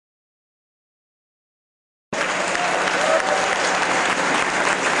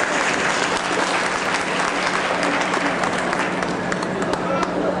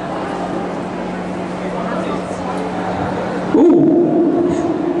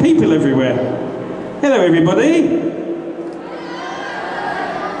people everywhere. Hello, everybody.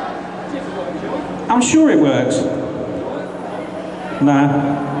 I'm sure it works. No.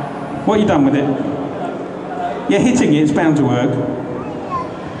 What have you done with it? You're hitting it, it's bound to work.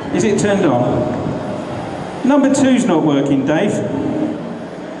 Is it turned on? Number 2's not working, Dave.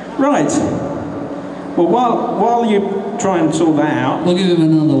 Right. Well, while you try and sort that out... We'll give him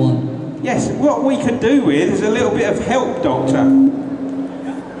another one. Yes, what we could do with is a little bit of help, Doctor.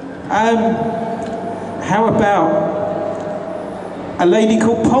 How about a lady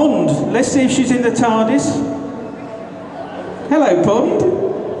called Pond? Let's see if she's in the TARDIS. Hello, Pond.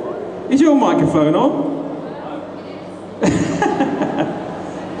 Is your microphone on?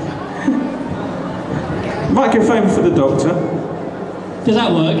 Microphone for the Doctor. Does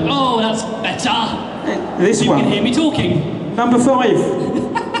that work? Oh, that's better. This one. You can hear me talking. Number 5.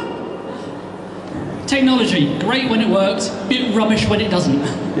 Technology, great when it works, bit rubbish when it doesn't.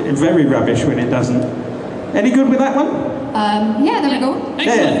 Very rubbish when it doesn't. Any good with that one? Yeah, there we go. Excellent.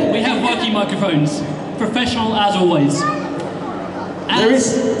 Yeah. We have working microphones. Professional as always.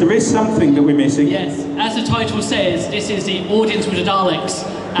 There is something that we're missing. Yes. As the title says, this is the audience with the Daleks.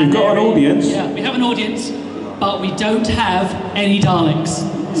 We've got an audience. Yeah, we have an audience, but we don't have any Daleks.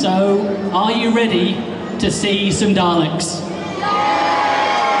 So, are you ready to see some Daleks?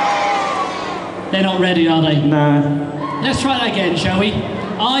 They're not ready, are they? No. Let's try that again, shall we?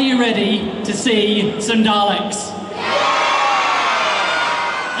 Are you ready to see some Daleks?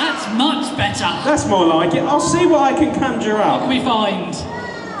 That's much better. That's more like it. I'll see what I can conjure What up. can we find?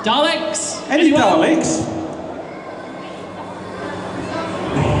 Daleks? Any Anyone? Daleks?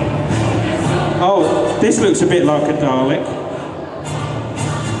 Oh, this looks a bit like a Dalek.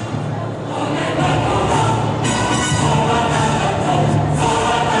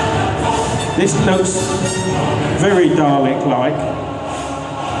 This looks very Dalek-like.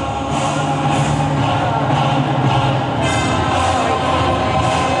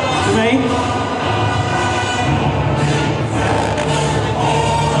 To me?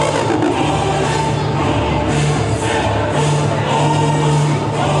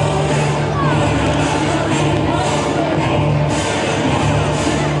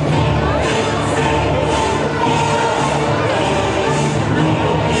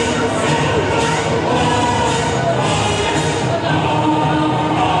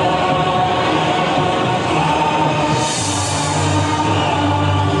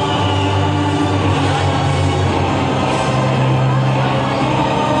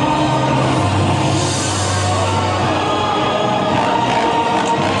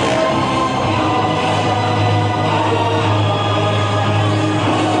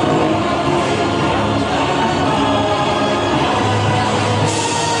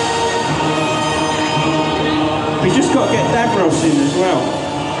 We just got to get Davros in as well.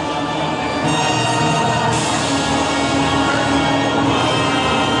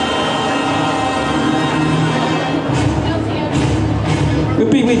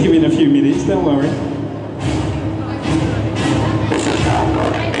 We'll be with you in a few minutes, don't worry.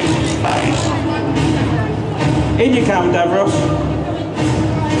 In you come, Davros.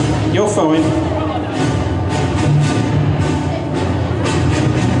 You're fine.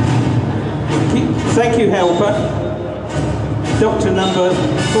 Thank you, helper. Doctor number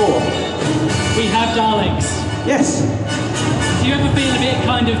 4. We have Daleks. Yes. Do you ever feel a bit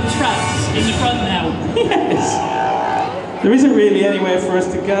kind of trapped in the front now? Yes. There isn't really anywhere for us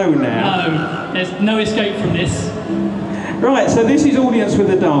to go now. No, there's no escape from this. Right, so this is Audience with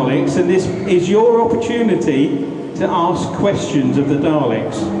the Daleks, and this is your opportunity to ask questions of the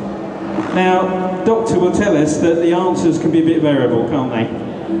Daleks. Now, Doctor will tell us that the answers can be a bit variable, can't they?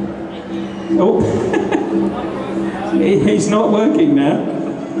 Oh, he's not working now.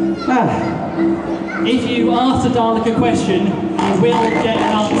 If you ask the Dalek a question, you will get an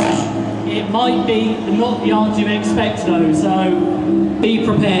answer. It might be not the answer you expect though, so be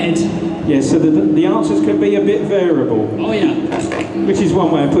prepared. Yes, so the answers can be a bit variable. Oh yeah. Which is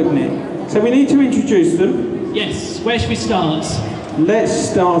one way of putting it. So we need to introduce them. Yes, where should we start? Let's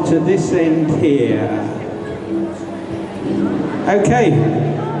start at this end here. Okay,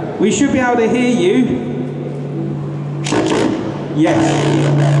 we should be able to hear you. Yes.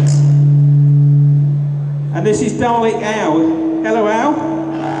 And this is Dalek Al. Hello, Al.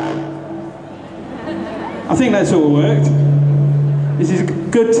 I think that's all worked. This is a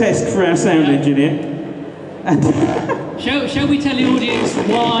good test for our sound engineer. And shall we tell the audience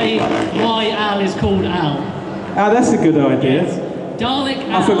why Al is called Al? oh, that's a good idea. Yes. Dalek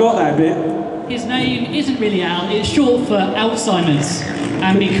Al. I forgot that bit. His name isn't really Al, it's short for Alzheimer's.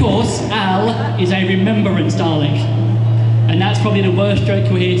 And because Al is a remembrance Dalek. And that's probably the worst joke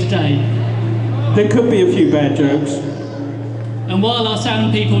you'll hear today. There could be a few bad jokes. And while our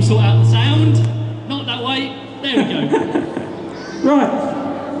sound people sort out the sound, not that way, there we go. Right.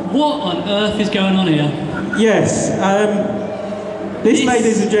 What on earth is going on here? Yes. This,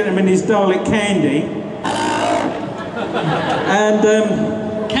 ladies and gentlemen, is Dalek Candy.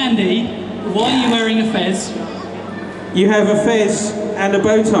 And Candy, why are you wearing a fez? you have a fez and a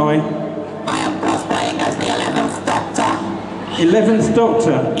bow tie. I am cosplaying as the 11th Doctor. 11th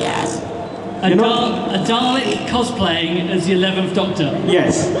Doctor. Yes. A Dalek cosplaying as the 11th Doctor.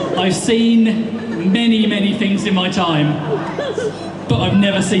 Yes. I've seen many, many things in my time, but I've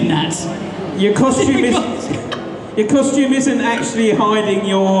never seen that. Your costume isn't actually hiding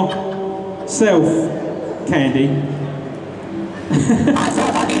your self, Candy. I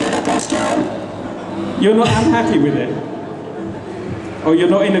thought I needed a costume. You're not unhappy with it? Or you're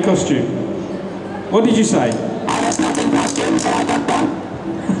not in a costume? What did you say? I was not in costume, so I got one.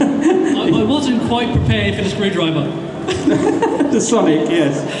 I wasn't quite prepared for the screwdriver. The Sonic,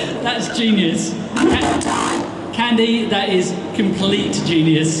 yes. That's genius. Candy, that is complete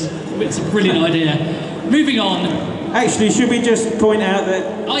genius. It's a brilliant idea. Moving on. Actually, should we just point out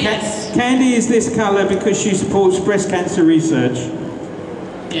that Yes. Candy is this colour because she supports breast cancer research.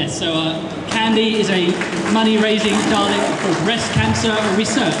 Yes, so Candy is a money-raising Dalek for breast cancer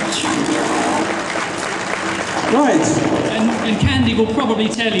research. Right. And Candy will probably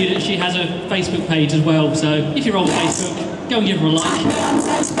tell you that she has a Facebook page as well, so if you're on Facebook, go and give her a like. Tag me on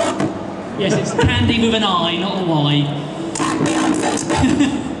Facebook. Yes, it's Candy with an I, not a Y. Tag me on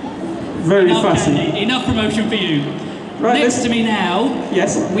Facebook. Very Enough fussy. Candy, enough promotion for you. Right, Next let's- to me now,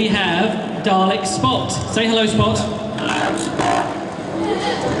 Yes. we have Dalek Spot. Say hello, Spot.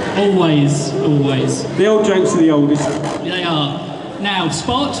 Always, always. The old jokes are the oldest. They are. Now,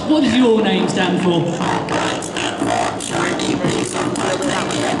 Spot, what does your name stand for?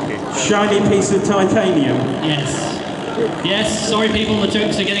 Shiny piece of titanium. Yes. Yes, sorry people, the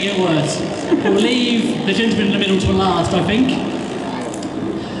jokes are going to get worse. We'll leave the gentleman in the middle to last, I think.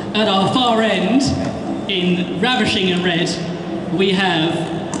 At our far end, in ravishing in red, we have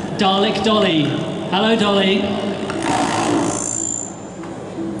Dalek Dolly. Hello, Dolly.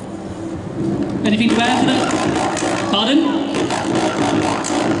 Anything to add to that? Pardon?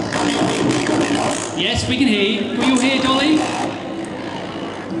 Yes, we can hear you. Can you all hear Dolly?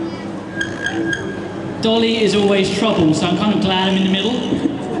 Dolly is always trouble, so I'm kind of glad I'm in the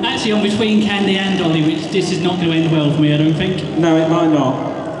middle. Actually, I'm between Candy and Dolly, which this is not going to end well for me, I don't think. No, it might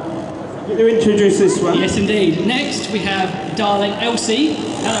not. You introduce this one. Yes, indeed. Next, we have Dalek Elsie.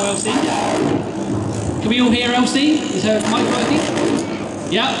 Hello, Elsie. Can we all hear Elsie? Is her mic working?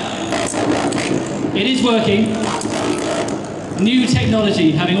 Yeah. It is working. New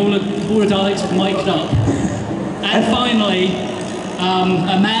technology, having all the Daleks mic'd up. And finally,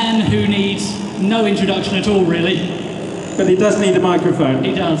 a man who needs no introduction at all, really. But he does need a microphone.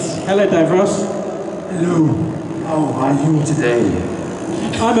 He does. Hello, Davros. Hello, how are you today?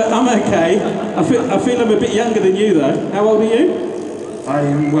 I'm okay. I feel I'm a bit younger than you, though. How old are you? I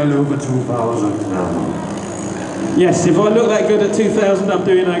am well over 2,000 now. Yes, if I look that good at 2,000, I'm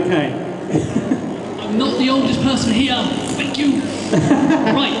doing okay. I'm not the oldest person here. Thank you.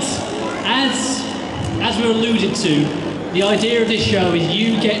 Right. As we alluded to, the idea of this show is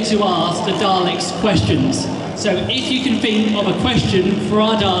you get to ask the Daleks questions. So if you can think of a question for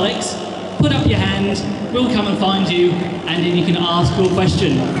our Daleks, put up your hand, we'll come and find you, and then you can ask your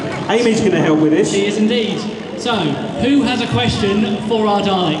question. Amy's going to help with this. She is indeed. So, who has a question for our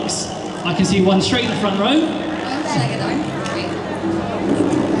Daleks? I can see one straight in the front row.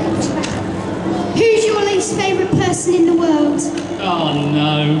 Who's your least favourite person in the world? Oh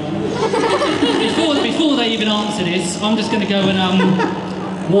no. Before they even answer this, I'm just going to go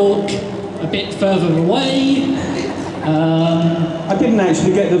and walk a bit further away. I didn't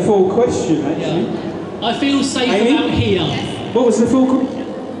actually get the full question, actually. I feel safe Amy? about here. What was the full question?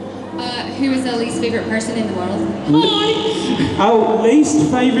 Who is the least favourite person in the world? Hi! Oh,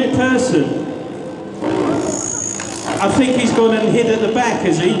 least favourite person. I think he's gone and hid at the back,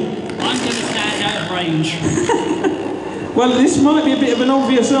 has he? I'm going to stand out of range. Well, this might be a bit of an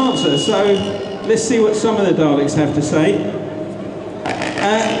obvious answer, so let's see what some of the Daleks have to say.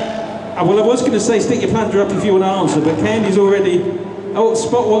 Well, I was going to say stick your plunger up if you want to answer, but Candy's already... Oh,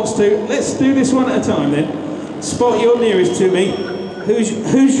 Spot wants to... Let's do this one at a time, then. Spot, you're nearest to me.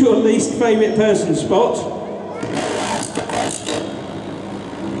 Who's your least favourite person, Spot?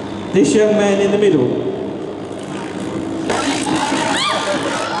 This young man in the middle.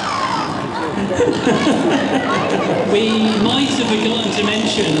 We might have forgotten to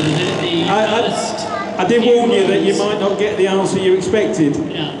mention that the first... I did warn you that you might not get the answer you expected.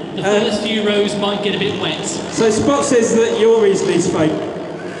 Yeah, the first few rows might get a bit wet. So Spot says that you're his least favourite.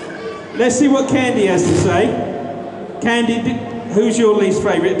 Let's see what Candy has to say. Candy, who's your least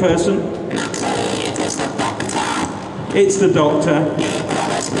favourite person? It's the Doctor.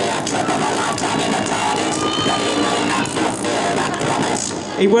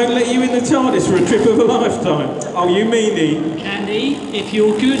 He won't let you in the TARDIS for a trip of a lifetime. Oh, you meanie. Candy, if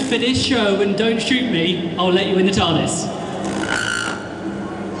you're good for this show and don't shoot me, I'll let you in the TARDIS.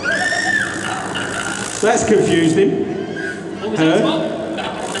 That's confused him. What was that, Spot?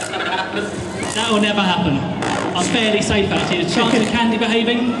 That will never happen. I'm fairly safe actually. There's a chance of Candy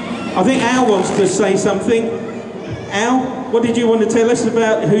behaving. I think Al wants to say something. Al, what did you want to tell us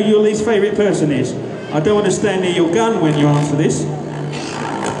about who your least favourite person is? I don't want to stand near your gun when you answer this.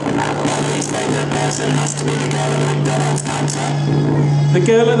 The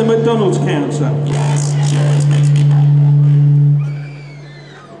girl at the McDonald's counter.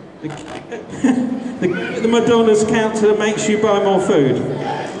 The McDonald's counter makes you buy more food.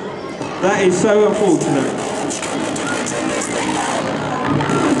 That is so unfortunate.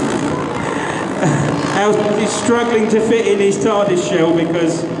 He's struggling to fit in his TARDIS shell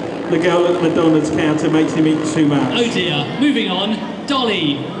because the girl at the McDonald's counter makes him eat too much. Oh dear. Moving on.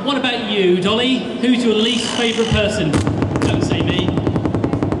 Dolly, what about you, Dolly? Who's your least favourite person? Don't say me.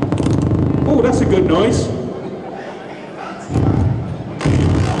 Oh, that's a good noise.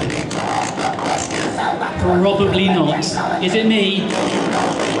 Probably not. Is it me?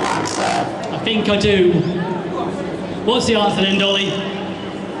 I think I do. What's the answer then, Dolly?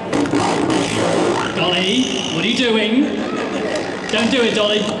 Dolly, what are you doing? Don't do it,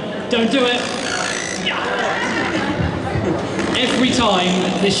 Dolly. Don't do it. Every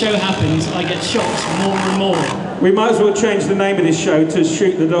time this show happens, I get shocked more and more. We might as well change the name of this show to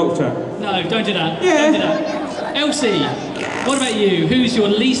Shoot the Doctor. No, don't do that. Yeah. Don't do that. Elsie, what about you? Who's your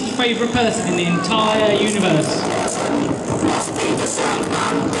least favourite person in the entire universe?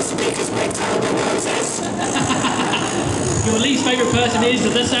 Your least favourite person is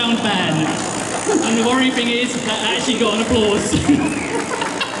the sound man. And the worrying thing is, that actually got an applause.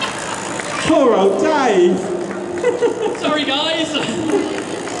 Poor old Dave. Sorry guys.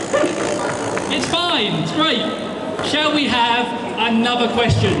 It's fine, it's great. Shall we have another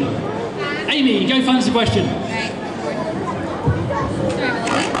question? Amy, go find us a question. Right.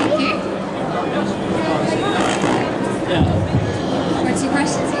 Thank you. Yeah. What's your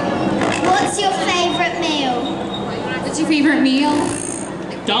question? What's your favourite meal? What's your favourite meal?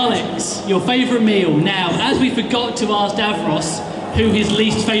 Daleks, your favourite meal. Now, as we forgot to ask Davros who his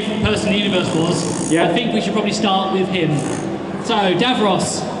least favourite person in the universe was, yeah. I think we should probably start with him. So,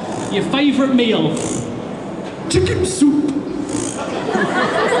 Davros, your favourite meal? Chicken soup.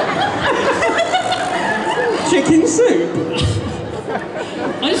 Chicken soup?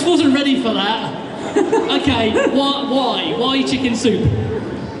 I just wasn't ready for that. Okay, why? Why chicken soup?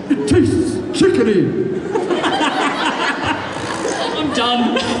 It tastes chickeny. I'm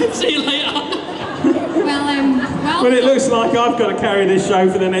done. See you later. Well, it looks like I've got to carry this show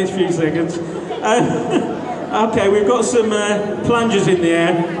for the next few seconds. Okay, we've got some plungers in the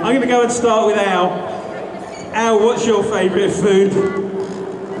air. I'm going to go and start with Al. Al, what's your favourite food?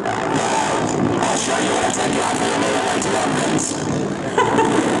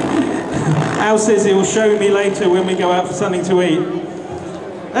 Al says he'll show me later when we go out for something to eat.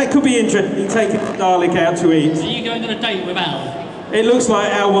 That could be interesting, taking Dalek out to eat. Are you going on a date with Al? It looks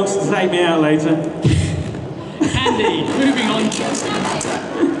like Al wants to take me out later. Candy, moving on.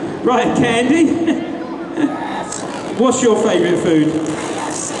 Right, Candy. What's your favourite food?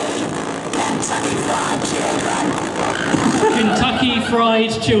 Kentucky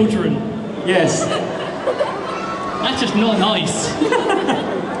Fried Children. Yes. That's just not nice.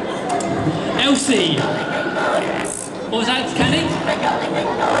 Elsie. What was that, Candy?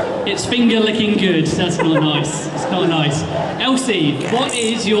 It's finger licking good. That's not nice. It's not nice. Elsie, what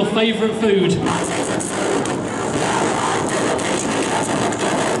is your favourite food?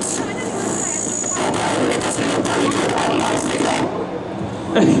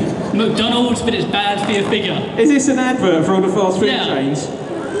 McDonald's, but it's bad for your figure. Is this an advert for all the fast food chains?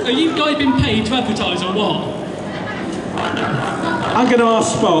 Are you guys been paid to advertise or what? I'm going to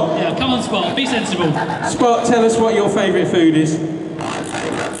ask Spot. Yeah, come on, Spot. Be sensible. Spot, tell us what your favourite food is.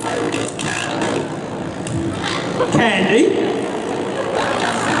 Candy?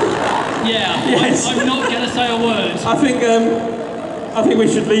 Yeah, Yes. I'm not going to say a word. I think we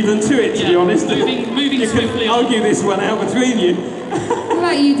should leave them to it, to be honest. Moving you swiftly can on. argue this one out between you. What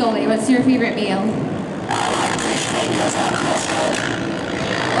about you, Dolly? What's your favourite meal?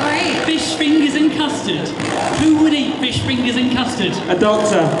 Alright, right. Fish fingers and custard. Who would eat fish fingers and custard? A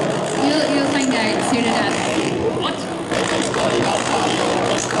doctor. You'll find out soon enough. What?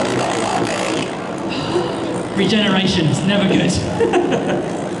 Regeneration is never good.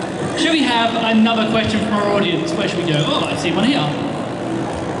 Shall we have another question from our audience? Where should we go? Oh, I see one here.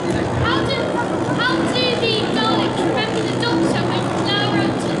 How do the Daleks remember the Doctor when Laura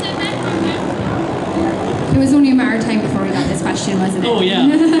to the memory room? It was only a matter of time before we got this question, wasn't it? Oh yeah.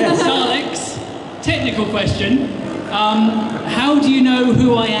 Daleks, technical question. How do you know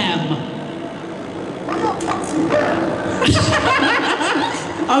who I am?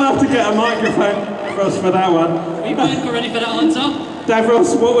 I'll have to get a microphone, Ross, for that one. Are you both ready for that answer? Dave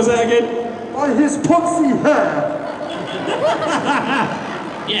Ross, what was that again? By his poxy hair.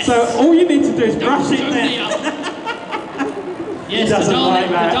 Yes. So all you need to do is brush it Don't down. me up. Yes, the, doesn't like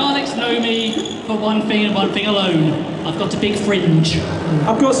that. the Daleks know me for one thing and one thing alone. I've got a big fringe.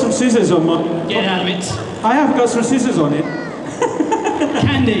 I've got some scissors on my... Get out of it. I have got some scissors on it.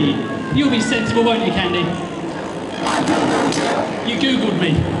 Candy, you'll be sensible, won't you, Candy? You Googled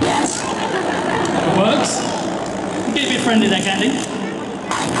me. It works. Get a bit friendly there, Candy.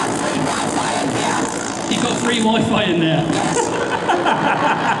 You've got free Wi-Fi in there.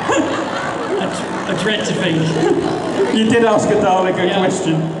 I dread to think. You did ask a Dalek a Yeah.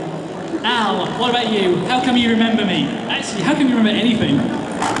 question. Al, what about you? How come you remember me? Actually, how come you remember anything?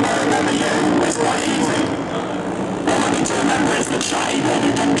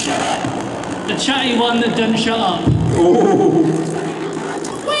 The chatty one that doesn't shut up. Oh.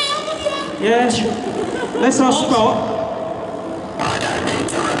 Yeah. Let's ask Spot.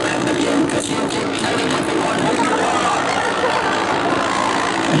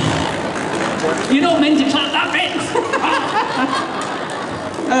 You're not meant to clap that bit!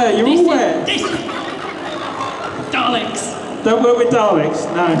 You're all wet. This Daleks. Don't work with Daleks,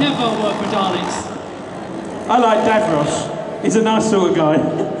 no. Never work with Daleks. I like Davros. He's a nice sort of guy.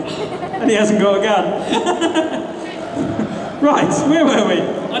 And he hasn't got a gun. Right, where were we?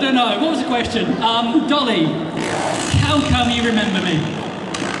 I don't know. What was the question? Dolly, how come you remember me?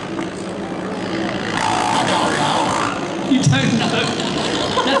 You don't know.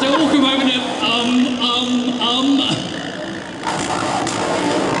 That's an awkward moment of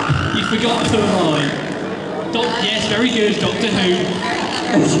You forgot who am I? Yes, very good, Doctor Who.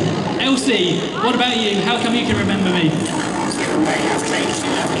 Elsie, what about you? How come you can remember me?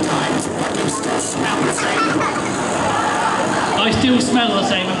 I still smell the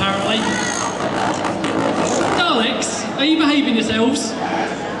same, apparently. Daleks, are you behaving yourselves?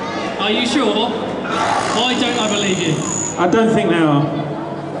 Are you sure? Why don't I believe you? I don't think they are.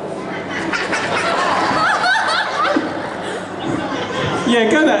 Yeah,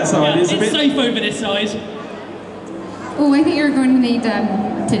 go that side. Yeah, It's a it's bit... safe over this side. Oh, I think you're going to need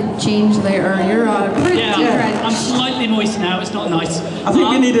to change later. You're pretty Yeah, drenched. I'm slightly moist now. It's not nice. I think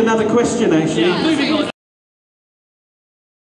we need another question, actually. Yeah, moving on.